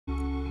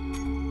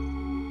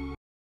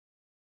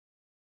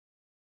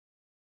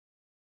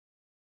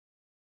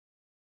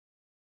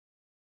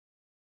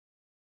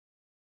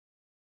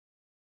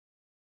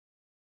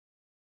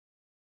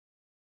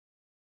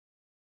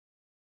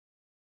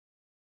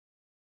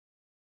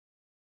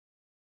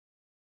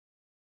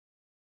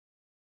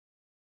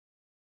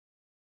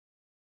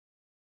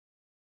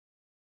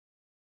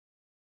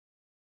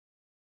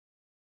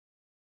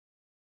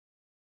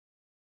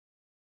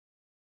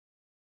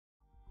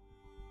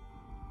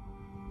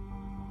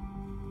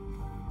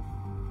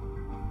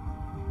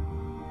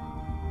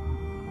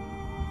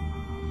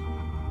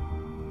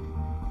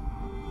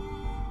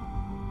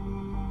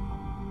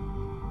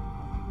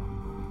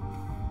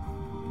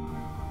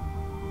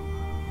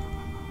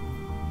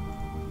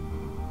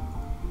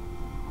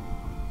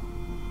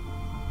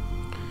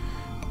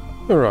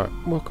Alright,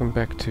 welcome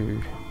back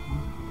to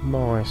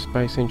my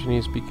Space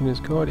Engineer's Beginner's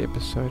Guide,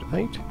 Episode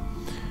 8.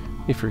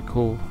 If you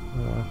recall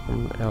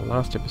from our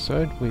last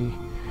episode, we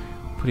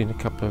put in a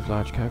couple of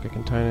large cargo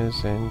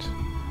containers and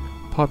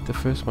piped the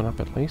first one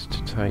up at least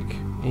to take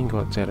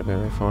ingots out of our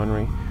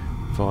refinery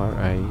via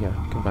a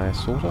conveyor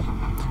sorter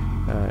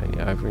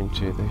over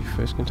into the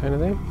first container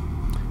there,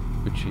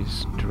 which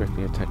is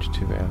directly attached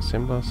to our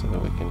assembler so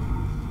that we can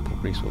put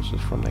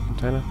resources from that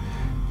container.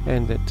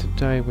 And that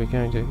today we're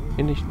going to,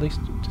 at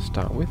least to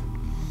start with,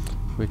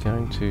 we're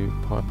going to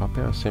pipe up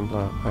our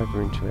assembler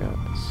over into our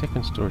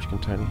second storage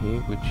container here,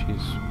 which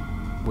is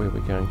where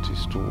we're going to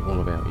store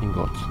all of our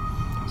ingots.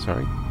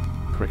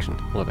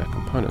 All of our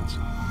components.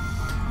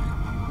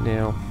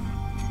 Now,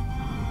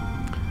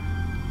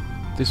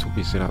 this will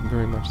be set up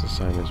very much the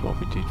same as what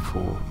we did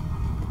for,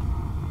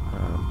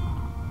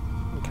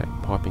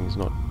 piping is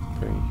not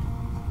very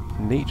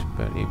neat,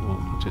 but it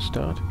will just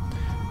start.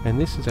 And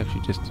this is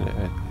actually just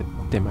a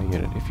demo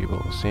unit, if you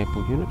will, a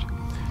sample unit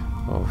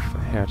of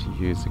how to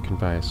use the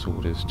conveyor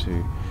sorters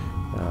to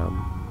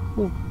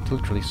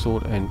literally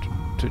sort and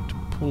to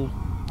pull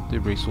the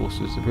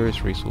resources, the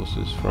various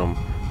resources from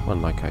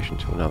one location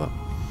to another.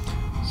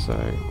 So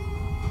I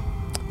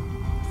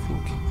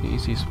think the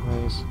easiest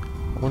way is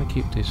I want to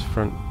keep this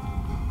front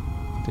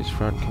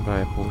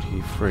conveyor port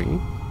here free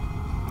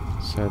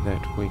so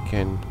that we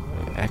can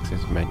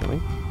access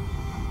manually.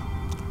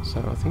 So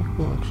I think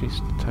we'll actually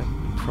take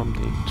from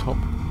the top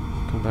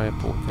conveyor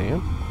port there.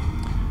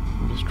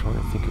 I'm just trying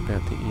to think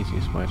about the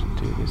easiest way to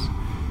do this.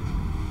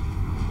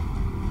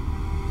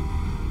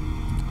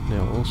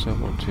 Now I also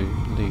want to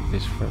leave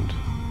this front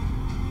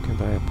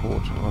conveyor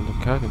port on the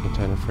cargo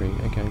container free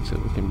again so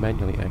that we can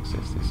manually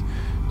access this.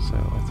 So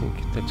I think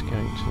that's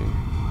going to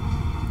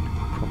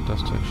prompt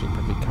us to actually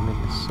probably come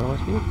in this side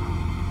here.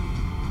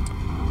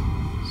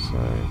 So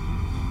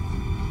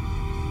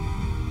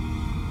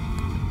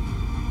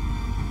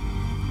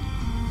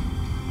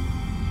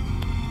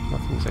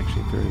nothing's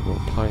actually very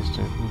well placed,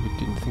 and we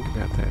didn't think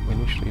about that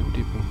initially,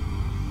 did we?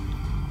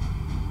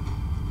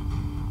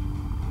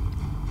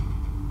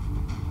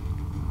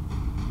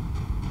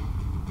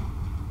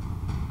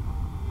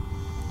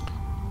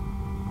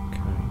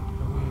 Okay,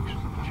 are we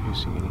actually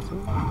producing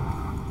anything?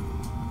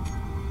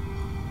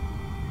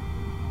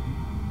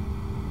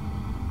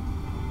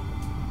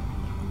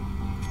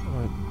 I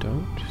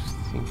don't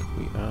think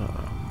we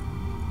are.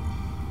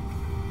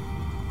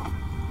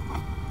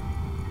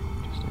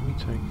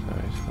 Take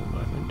those for the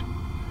moment.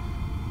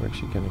 We're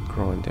actually going to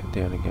grind that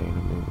down again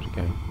and move it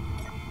again.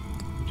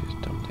 We just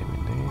dump them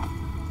in there.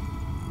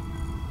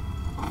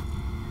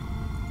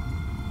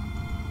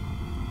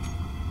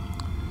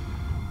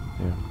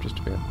 Now, I'm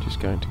just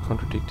going to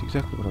contradict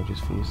exactly what I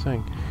just finished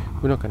saying.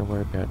 We're not going to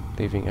worry about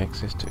leaving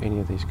access to any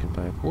of these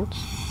conveyor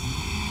ports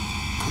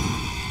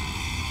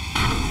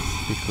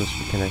because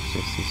we can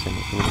access this from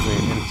anywhere,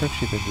 and it's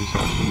actually the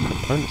resulting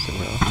components that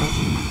we're after,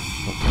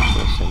 not the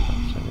actual assembler.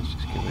 So let's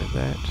just get rid of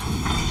that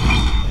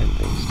and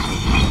these two.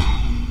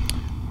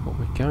 What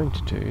we're going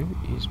to do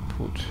is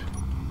put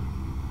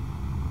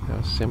our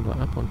assembler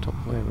up on top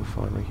of our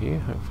refinery here,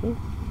 hopefully.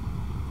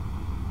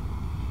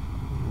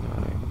 No,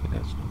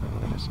 that's not going to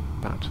let us,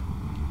 but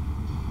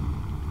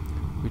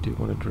we do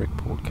want a direct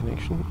port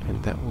connection,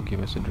 and that will give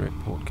us a direct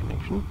port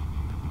connection.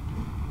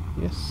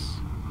 Yes.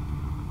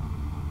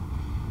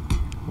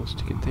 We'll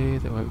stick it there,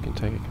 that way we can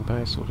take a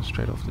conveyor sorter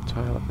straight off the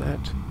tail of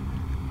that,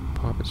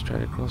 pipe it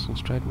straight across and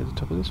straight into the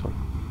top of this one,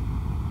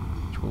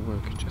 which will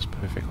work just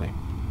perfectly.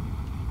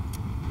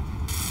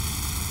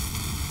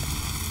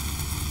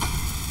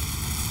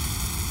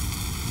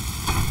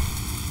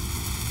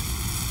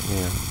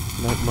 Now,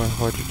 note my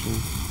hydrogen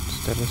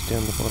status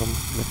down the bottom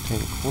left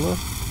hand corner.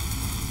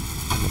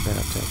 I'm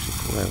about to actually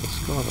fall out of the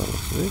sky by the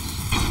looks of this.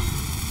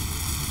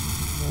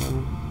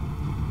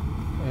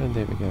 And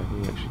there we go,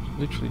 we actually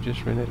literally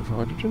just ran out of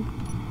hydrogen.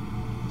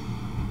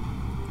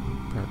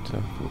 But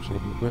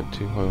fortunately we weren't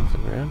too high off the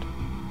ground.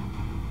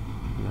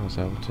 And I was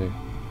able to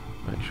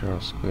make sure I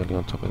was squarely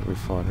on top of the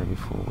refinery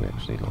before we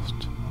actually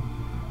lost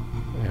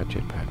our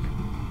jetpack.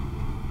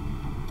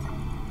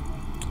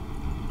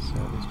 So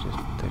let's just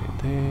put that in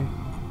there.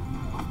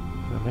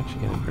 And I'm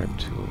actually going to grab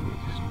two of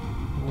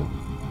them.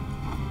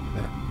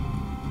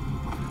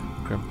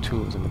 Grab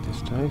two of them at this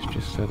stage,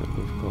 just so that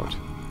we've got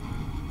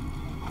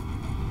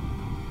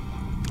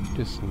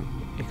just some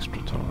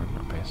extra time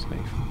up our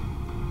sleeve.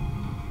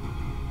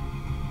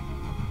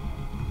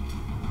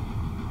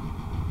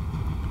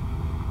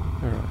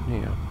 Alright,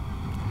 now,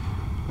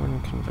 one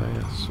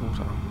conveyor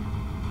sorter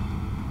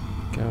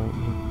going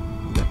in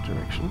that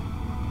direction.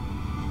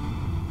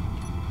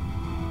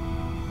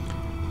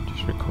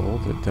 Just recall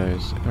that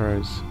those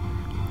arrow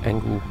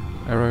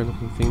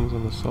looking things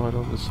on the side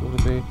of the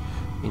sorter there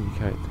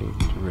indicate the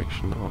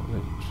direction of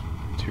the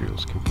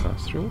materials can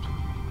pass through it.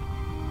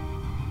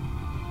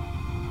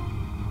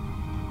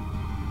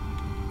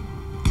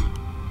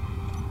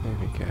 There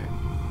we go.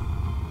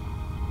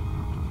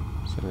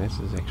 So this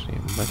is actually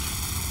a much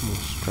more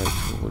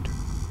straightforward.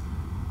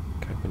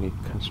 Okay, we need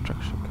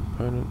construction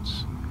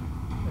components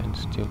and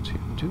steel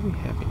tube. Do we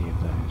have any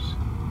of those?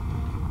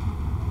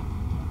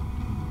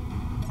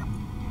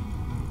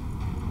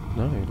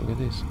 No, look at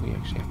this. We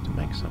actually have to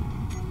make some.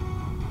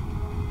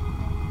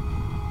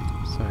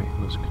 So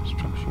here's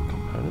construction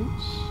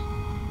components.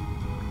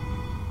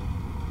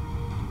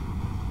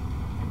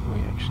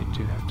 We actually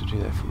do have to do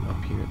that from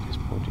up here at this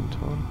point in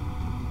time.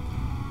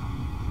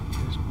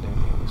 Just down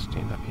here, let's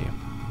stand up here.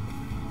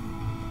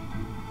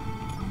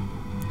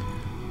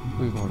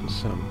 We want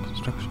some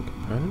construction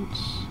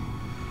components.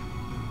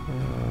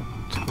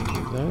 20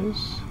 of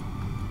those.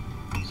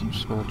 Some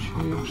small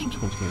tubes,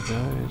 20 of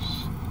those.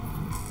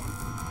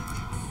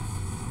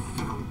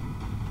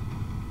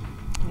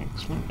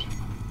 Excellent.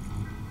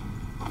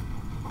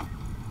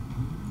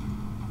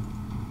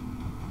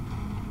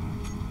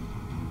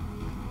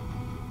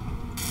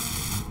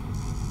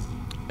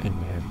 And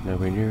we have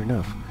nowhere near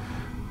enough.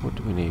 What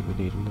do we need? We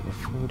need another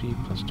 40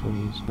 plus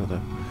 20 is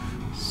another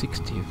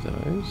 60 of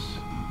those.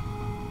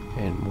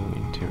 And more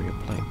interior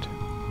plate.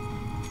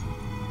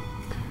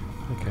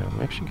 Okay,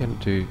 I'm actually going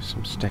to do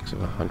some stacks of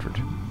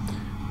 100.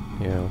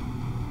 Now,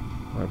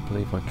 I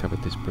believe I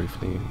covered this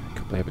briefly a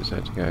couple of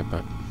episodes ago,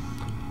 but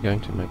I'm going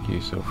to make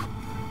use of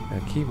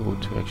our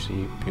keyboard to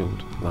actually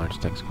build large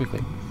stacks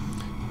quickly.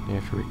 Now,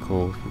 if you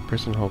recall, if you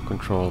press and hold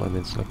Control and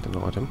then select an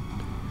item,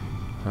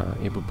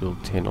 it will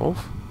build 10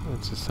 of.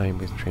 It's the same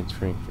with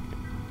transferring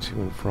to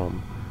and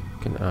from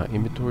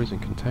inventories and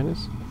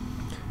containers.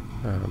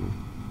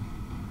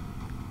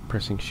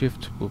 Pressing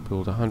Shift will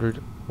build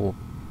 100, or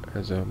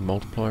as a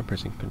multiplier,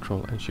 pressing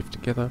Control and Shift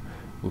together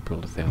will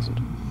build 1,000,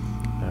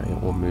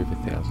 or move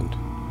 1,000.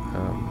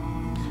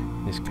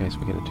 In this case,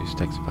 we're going to do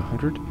stacks of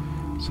 100,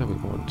 so we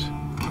want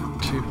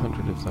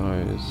 200 of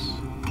those,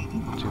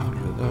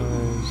 200 of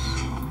those,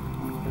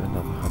 and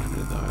another 100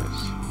 of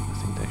those. I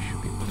think they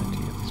should be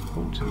plenty at this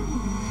point.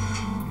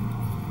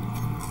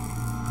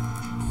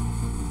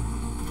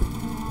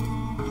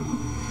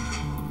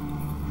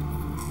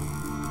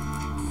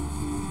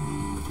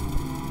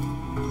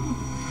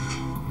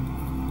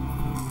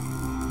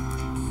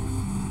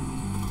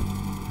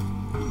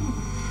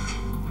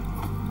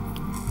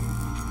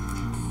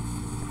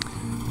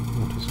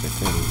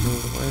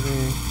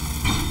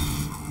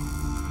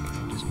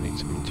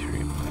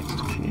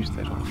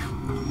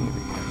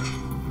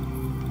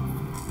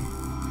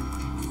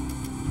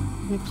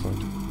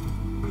 Excellent.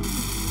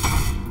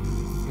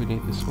 We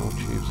need the small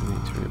tubes and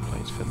interior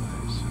plates for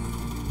those.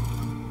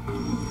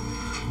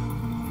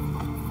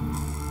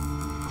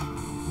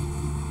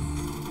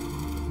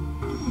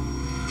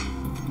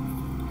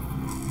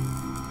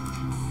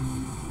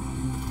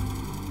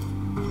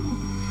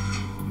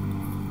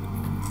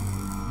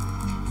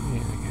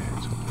 There we go,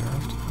 that's what we're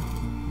after.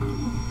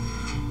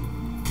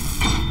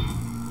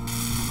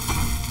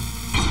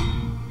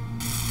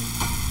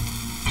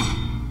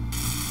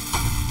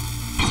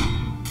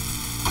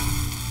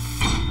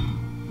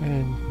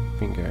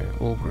 Bingo,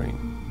 all green.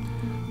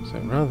 So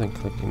rather than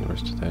collecting the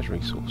rest of those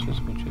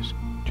resources, we'll just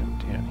jump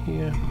down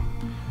here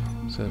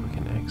so that we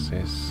can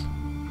access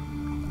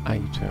a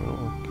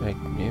terminal.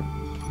 Yep.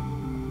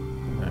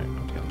 No,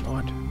 not the other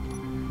light.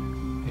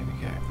 There we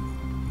go.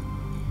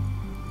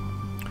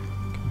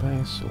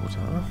 Conveyor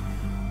sorter.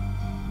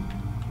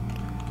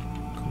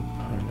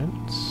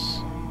 Components.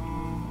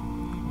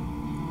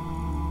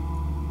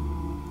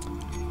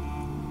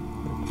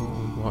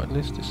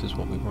 Whitelist, this is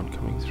what we want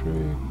coming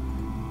through.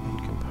 And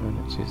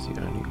components is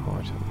the only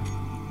item.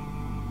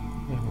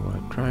 And we want a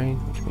drain,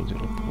 which means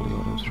it'll pull the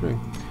items through.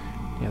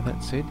 Now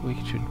that said, we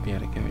should be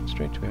able to go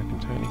straight to our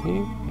container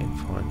here and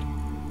find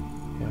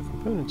our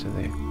components are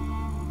there.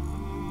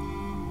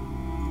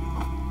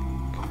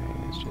 Okay,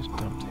 let's just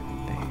dump them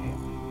in there.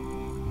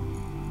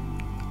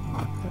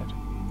 Like that.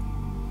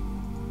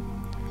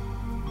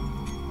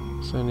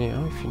 So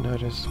now, if you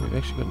notice, we've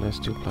actually got no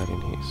steel plate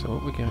in here. So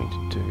what we're going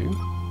to do,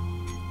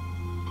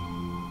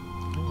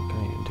 we're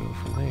going to do it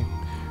from there.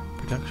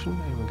 Production,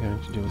 and we're going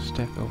to do a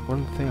stack of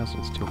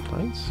 1,000 steel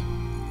plates.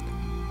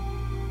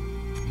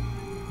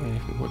 And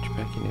if we watch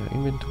back in our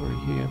inventory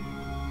here,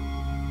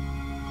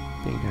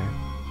 bingo.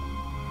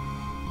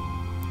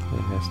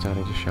 They're now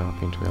starting to show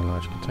up into our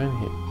large container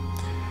here,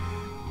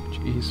 which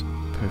is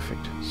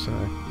perfect. So,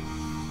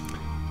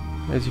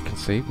 as you can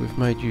see, we've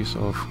made use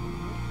of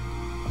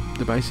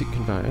the basic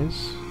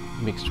conveyors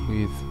mixed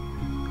with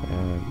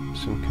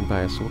some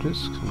conveyor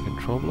sorters, some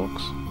control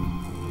blocks,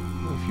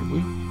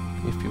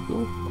 if you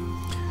will.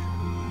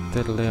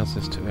 That allows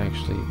us to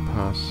actually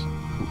pass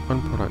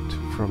one product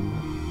from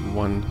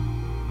one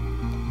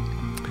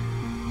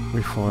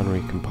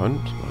refinery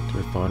component, like the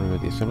refinery or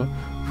the assembler,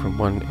 from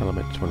one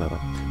element to another.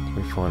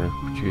 The refinery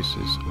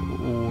produces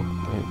ore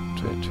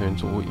and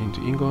turns ore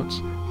into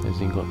ingots.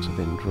 Those ingots are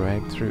then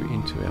dragged through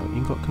into our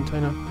ingot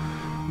container.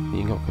 The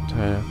ingot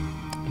container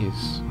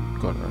is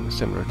got an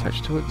assembler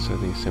attached to it, so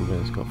the assembler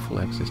has got full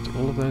access to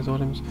all of those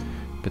items.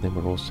 But then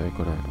we've also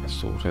got a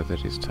sorter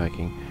that is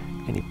taking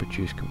any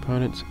produced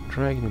components,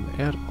 dragging them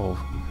out of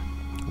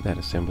that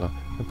assembler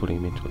and putting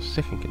them into a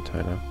second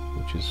container,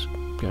 which is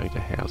going to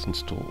house and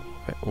store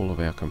all of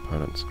our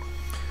components,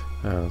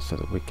 so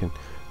that we can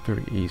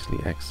very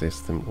easily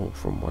access them all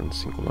from one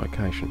single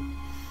location.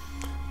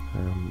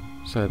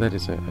 So that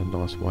is a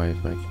nice way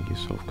of making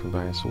use of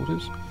conveyor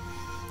sorters.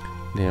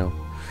 Now,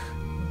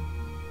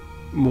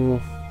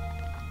 more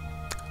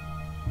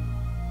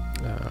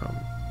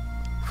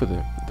for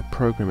the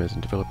programmers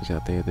and developers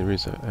out there, there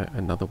is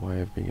another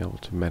way of being able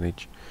to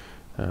manage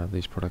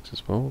these products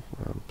as well.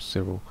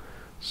 Several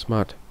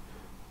smart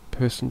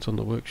persons on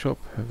the workshop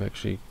have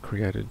actually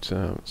created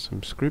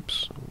some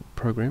scripts,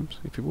 programs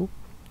if you will,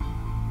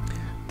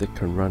 that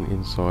can run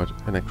inside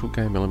an actual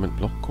game element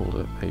block called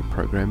a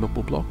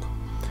programmable block,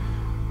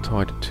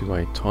 tied to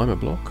a timer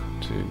block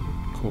to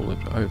call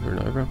it over and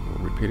over or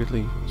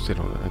repeatedly, set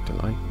on a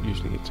delay.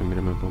 Usually it's a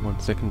minimum of a 1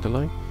 second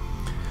delay,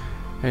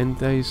 and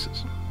these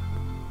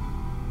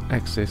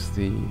access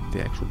the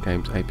actual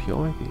game's API,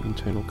 the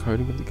internal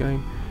coding of the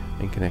game,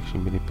 and can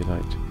actually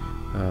manipulate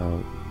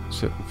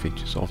certain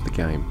features of the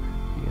game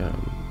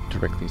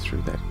directly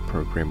through that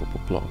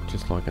programmable block,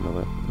 just like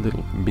another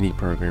little mini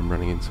program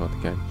running inside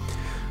the game.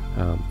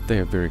 They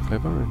are very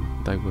clever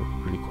and they work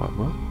really quite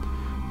well,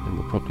 and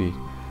we'll probably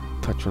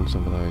touch on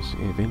some of those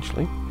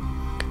eventually.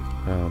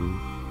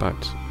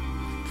 But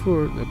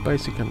for a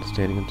basic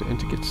understanding and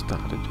to get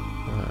started,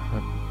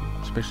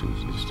 especially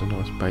with just a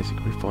nice basic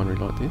refinery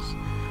like this,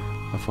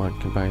 I find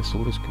conveyor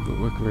sorters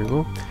can work very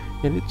well,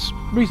 and it's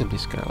reasonably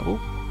scalable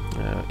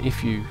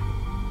if you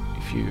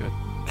are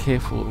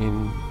careful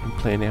in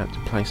plan out the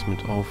placement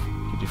of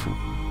your different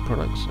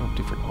products, of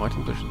different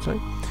items I should say.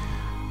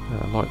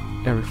 Like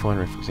our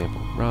refinery for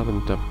example, rather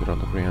than dumping it on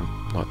the ground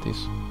like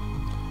this,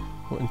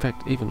 or in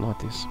fact even like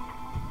this,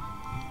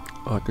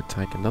 I could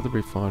take another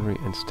refinery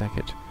and stack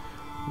it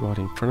right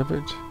in front of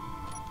it,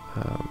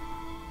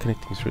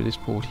 connecting through this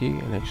port here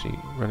and actually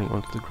running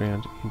onto the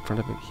ground in front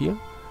of it here,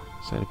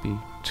 so it'd be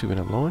two in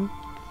a line,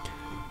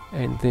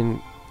 and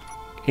then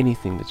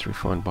anything that's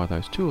refined by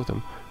those two of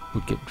them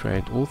would get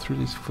dragged all through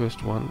this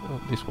first one,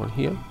 this one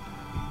here,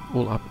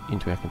 all up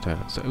into our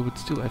container, so it would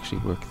still actually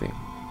work there.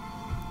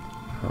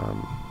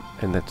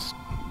 And that's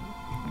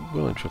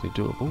well and truly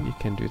doable. You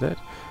can do that,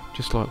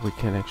 just like we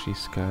can actually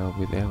scale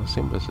with our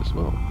assemblers as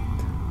well,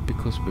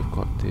 because we've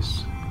got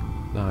this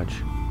large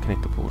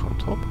connector port on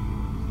top,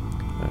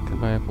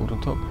 conveyor port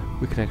on top.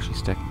 We can actually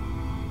stack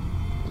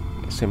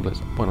assemblers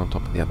one on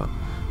top of the other.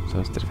 So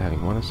instead of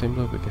having one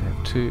assembler, we can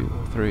have 2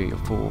 or 3 or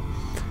 4,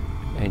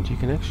 and you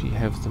can actually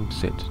have them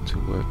set to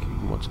work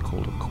in what's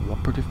called a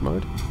cooperative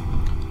mode,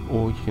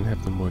 or you can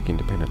have them work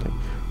independently.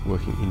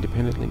 Working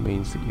independently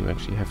means that you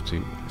actually have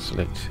to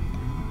select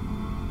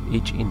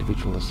each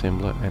individual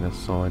assembler and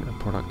assign a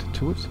product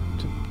to it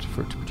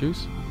for it to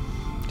produce.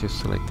 Just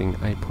selecting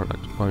a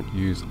product won't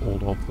use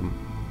all of them.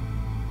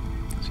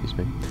 Excuse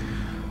me.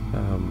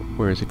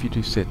 Whereas if you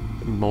do set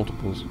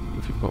multiples,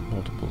 if you've got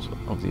multiples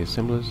of the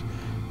assemblers,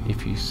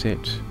 if you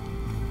set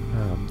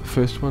the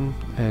first one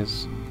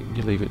as,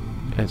 you leave it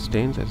as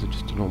stands as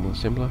just a normal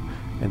assembler,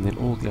 and then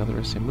all the other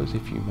assemblers,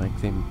 if you make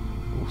them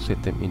or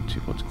set them into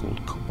what's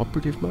called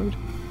cooperative mode.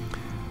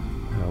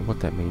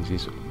 What that means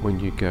is when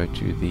you go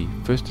to the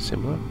first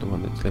assembler, the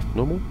one that's left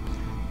normal,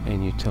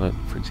 and you tell it,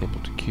 for example,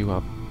 to queue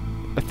up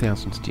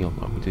 1,000 steel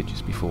like we did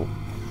just before,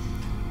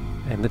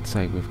 and let's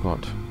say we've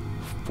got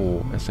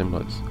 4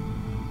 assemblers,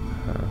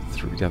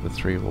 the other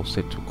 3 are all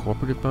set to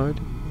cooperative mode,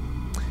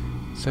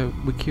 so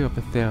we queue up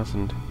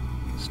 1,000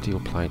 steel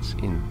plates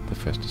in the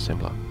first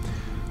assembler.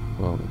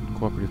 Well, in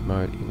cooperative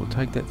mode, it will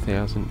take that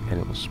 1,000 and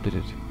it will split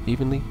it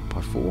evenly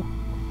by 4,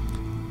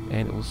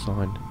 and it will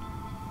assign,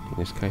 in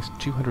this case,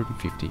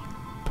 250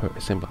 per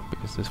assembler,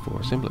 because there's 4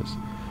 assemblers,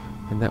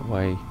 and that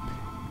way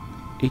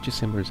each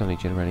assembler is only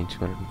generating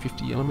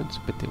 250 elements,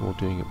 but they're all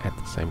doing it at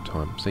the same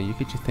time. So you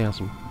get your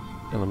 1,000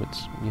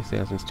 elements, your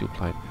 1,000 steel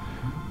plate,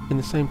 in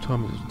the same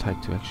time as it would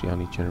take to actually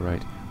only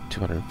generate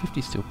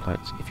 250 steel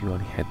plates if you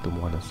only had the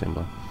one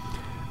assembler.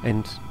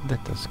 And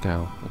that does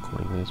scale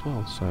accordingly as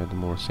well, so the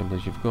more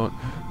assemblers you've got,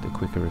 the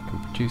quicker it can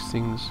produce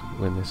things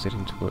when they're set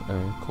into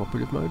a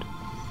cooperative mode.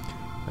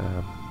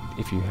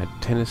 If you had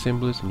 10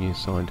 assemblers and you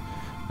assigned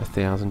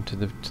 1,000 to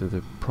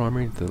the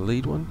primary, to the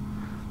lead one,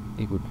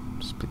 it would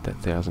split that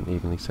 1,000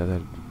 evenly, so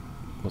that,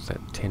 what's that,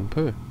 10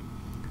 per?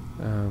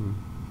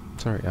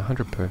 Sorry,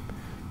 100 per.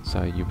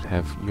 So you would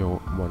have your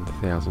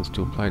 1,000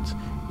 steel plates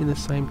in the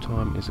same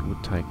time as it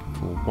would take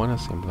for one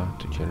assembler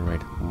to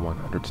generate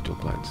 100 steel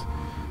plates.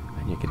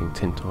 And you're getting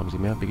 10 times the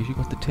amount because you've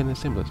got the 10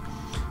 assemblers.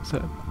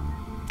 So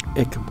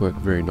it can work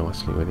very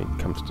nicely when it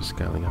comes to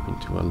scaling up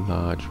into a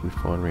large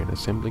refinery and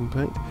assembling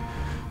plant.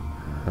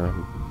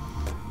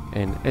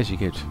 And as you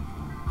get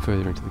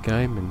further into the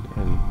game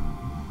and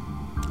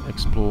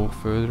explore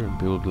further and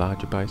build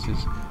larger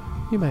bases,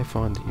 you may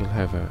find that you'll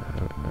have a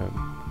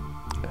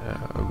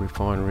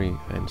refinery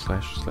and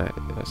slash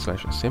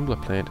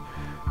assembler plant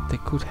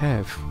that could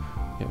have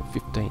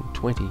 15,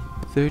 20,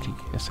 30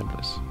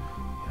 assemblers.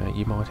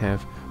 You might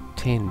have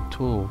 10,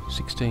 12,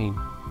 16,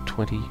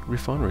 20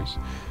 refineries.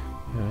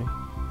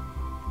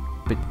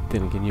 But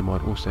then again, you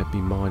might also be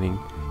mining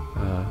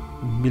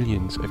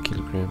millions of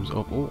kilograms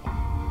of ore.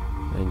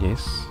 And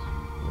yes,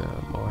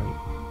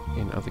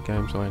 in other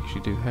games I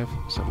actually do have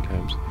some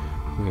games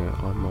where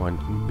I mine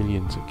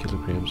millions of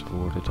kilograms of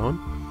ore at a time.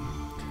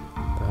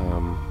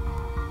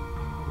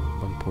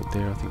 One point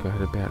there I think I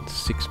had about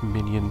 6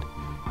 million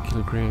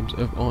kilograms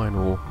of iron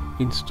ore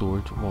in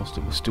storage whilst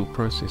it was still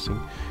processing.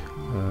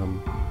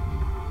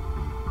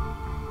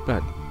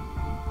 But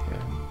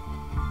yeah,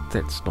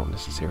 that's not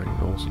necessary in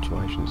all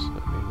situations.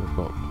 I mean, we've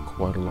got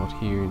quite a lot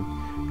here in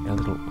our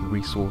little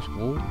resource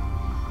wall,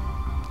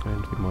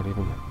 and we might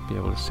even be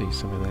able to see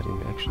some of that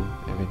in action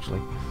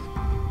eventually.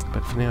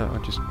 But for now, I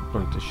just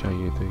wanted to show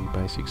you the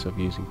basics of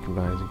using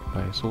conveyors and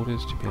conveyor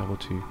sorters to be able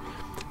to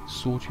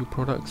sort your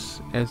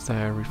products as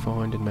they are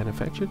refined and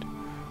manufactured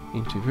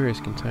into various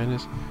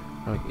containers.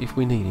 If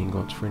we need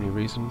ingots for any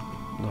reason,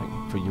 like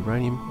for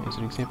uranium as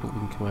an example, we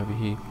can come over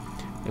here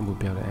and we'll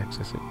be able to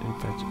access it. In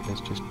fact,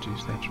 let's just do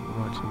that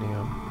right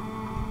now.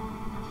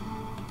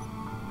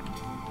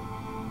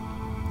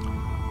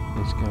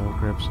 Let's go and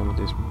grab some of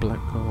this black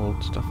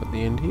gold stuff at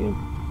the end here.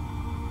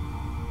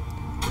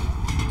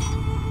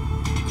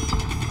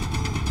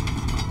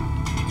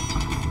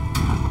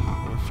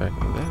 In fact,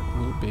 that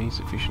will be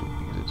sufficient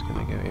because it's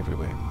going to go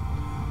everywhere.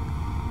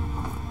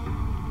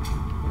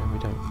 And we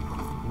don't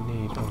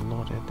need a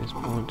lot at this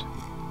point.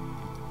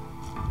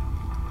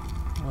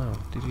 Wow,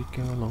 did it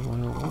go a long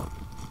way or what?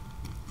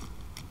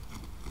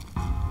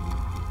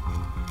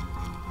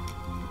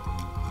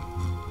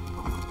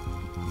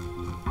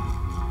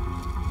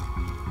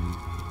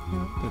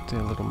 That's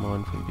our little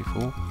mine from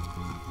before.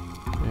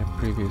 Our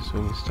previous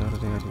when we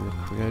started out in a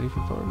creative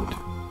environment.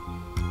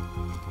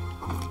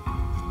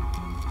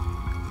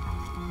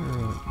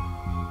 Alright.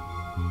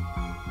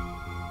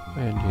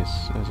 And yes,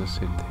 as I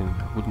said then,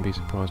 I wouldn't be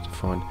surprised to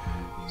find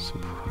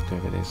some product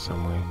over there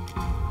somewhere.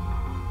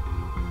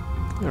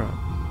 Alright,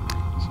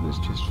 so let's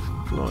just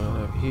fly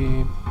on over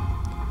here.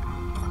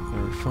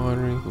 Our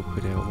refinery, we'll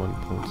put our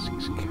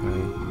 1.6k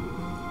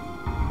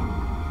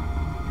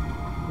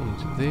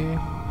into there.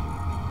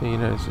 Now you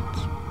notice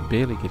it's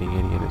barely getting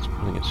any and it's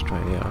pulling it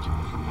straight out.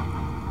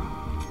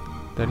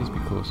 That is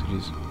because it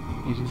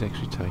is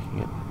actually taking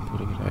it and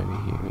putting it over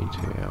here into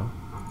our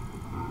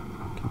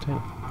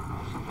container.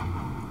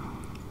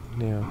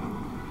 Now,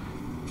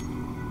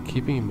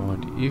 keeping in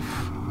mind, if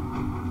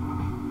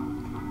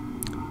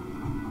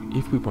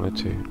we wanted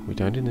to, we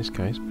don't in this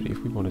case, but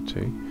if we wanted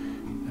to,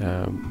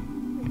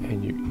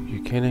 and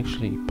you can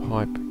actually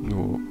pipe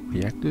your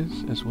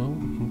reactors as well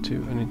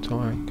into an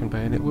entire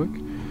conveyor network,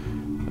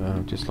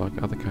 just like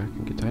other cargo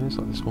containers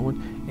like the small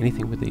one.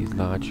 Anything with these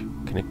large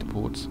connector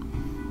ports,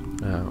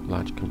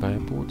 large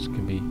conveyor ports,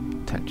 can be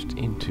attached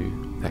into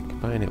that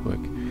conveyor network.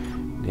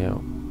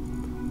 Now,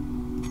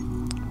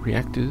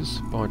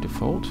 reactors by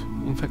default,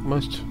 in fact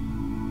most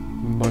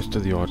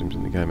of the items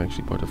in the game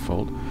actually by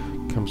default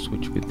come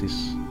switched with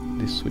this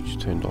switch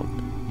turned on,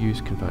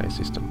 use conveyor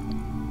system.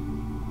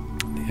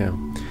 Now,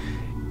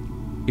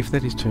 if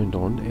that is turned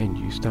on and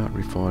you start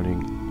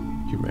refining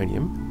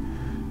uranium,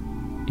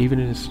 even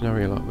in a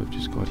scenario like we've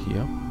just got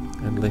here,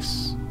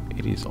 unless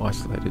it is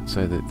isolated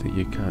so that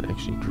you can't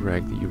actually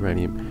drag the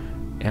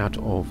uranium out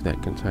of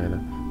that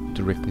container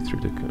directly through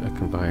a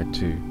conveyor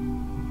to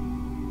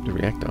the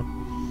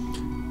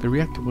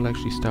reactor will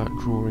actually start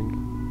drawing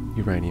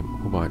uranium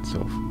all by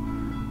itself.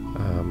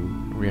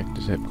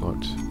 Reactors have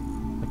got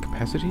a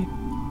capacity,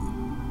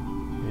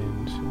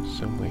 and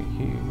somewhere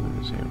here, where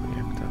is our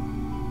reactor?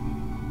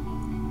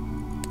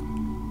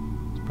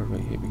 It's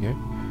probably, here we go.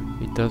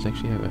 It does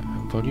actually have a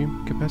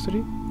volume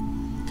capacity,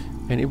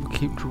 and it will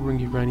keep drawing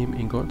uranium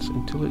ingots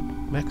until it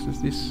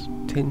maxes this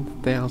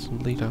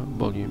 10,000 litre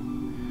volume.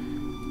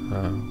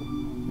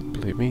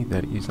 Believe me,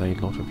 that is a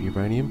lot of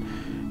uranium,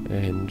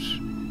 and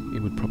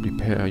it would probably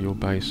power your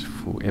base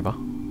forever.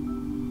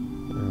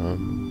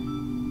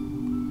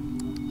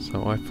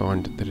 So I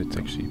find that it's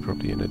actually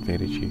probably an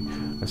advantage you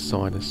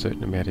assign a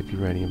certain amount of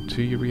uranium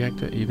to your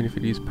reactor, even if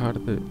it is part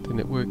of the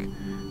network.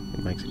 It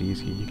makes it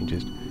easier. You can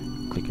just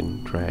click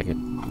and drag it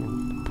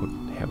and put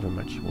however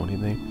much you want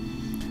in there.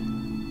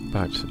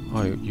 But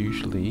I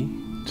usually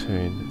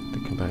turn the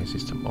conveyor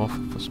system off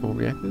for small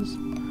reactors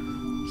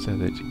so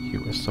that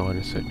you assign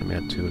a certain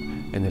amount to it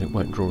and then it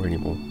won't draw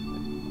anymore.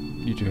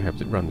 You do have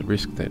to run the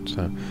risk that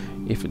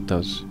if it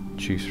does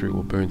chew through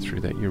or burn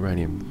through that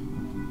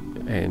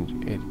uranium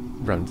and it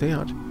runs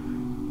out,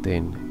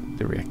 then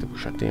the reactor will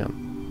shut down.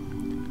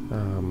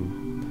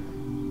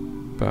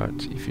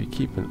 But if you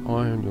keep an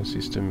eye on your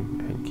system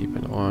and keep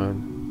an eye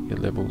on your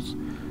levels,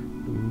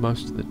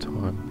 most of the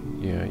time,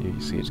 yeah, you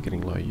see it's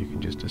getting low, you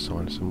can just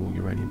assign some more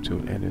uranium to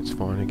it and it's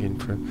fine again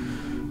for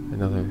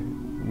another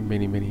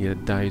many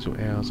days or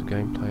hours of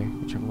gameplay,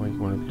 whichever way you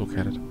want to look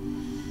at it.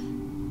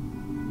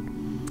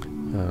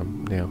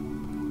 Now,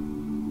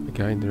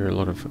 again, there are a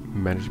lot of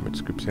management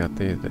scripts out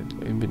there,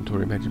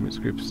 inventory management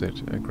scripts that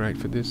are great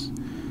for this.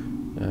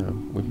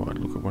 We might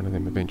look at one of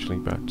them eventually,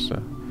 but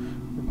I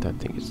don't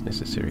think it's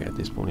necessary at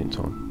this point in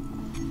time.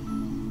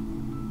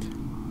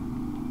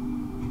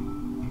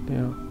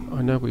 Now,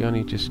 I know we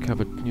only just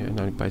covered,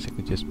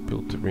 basically just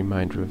built the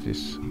remainder of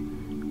this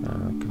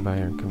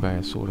conveyor and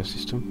conveyor sorter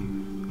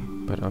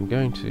system, But I'm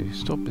going to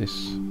stop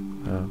this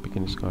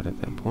beginner's guide at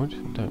that point.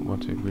 I don't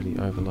want to really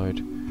overload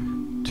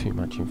too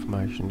much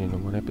information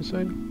in one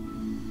episode.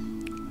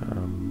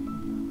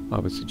 I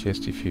would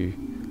suggest, if you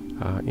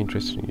are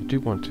interested and you do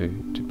want to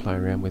play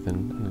around with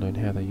and learn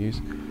how they use,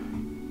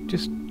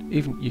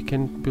 you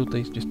can build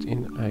these just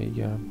in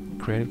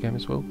a creative game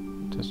as well.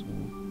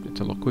 It's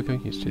a lot quicker.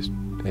 It's just,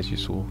 as you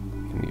saw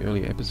in the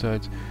earlier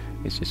episodes,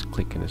 it's just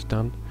click and it's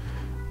done.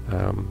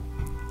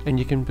 And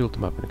you can build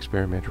them up and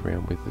experiment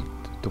around with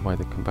the way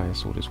the conveyor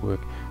sorters work.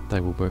 They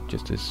will work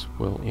just as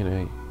well in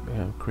a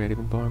creative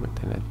environment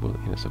than they will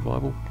in a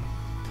survival.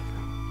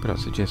 But I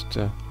suggest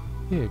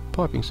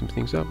piping some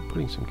things up,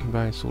 putting some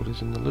conveyor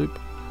sorters in the loop,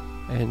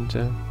 and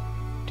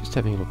just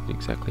having a look at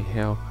exactly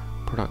how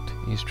product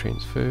is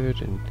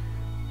transferred and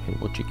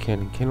what you can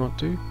and cannot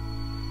do,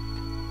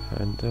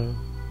 and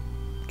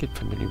get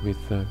familiar with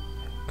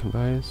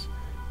conveyors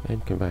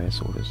and conveyor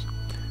sorters.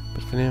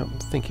 But for now,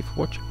 thank you for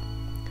watching.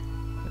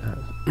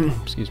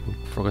 Excuse me,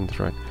 frog in the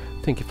throat.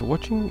 Thank you for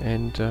watching,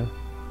 and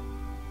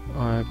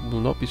I will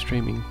not be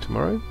streaming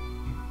tomorrow,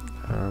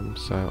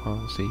 so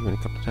I'll see you in a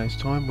couple of days'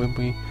 time when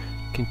we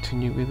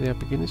continue with our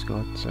beginner's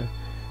guide. So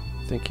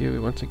thank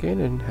you once again,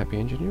 and happy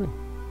engineering.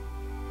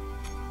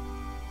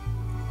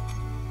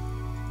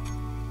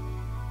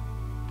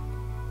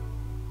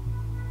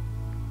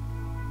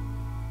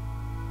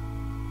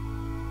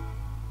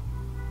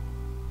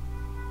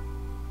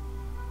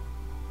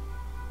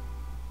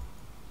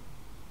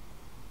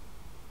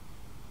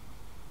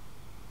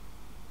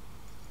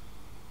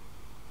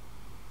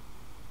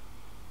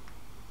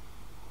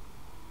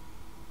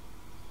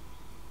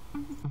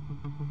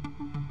 Thank you.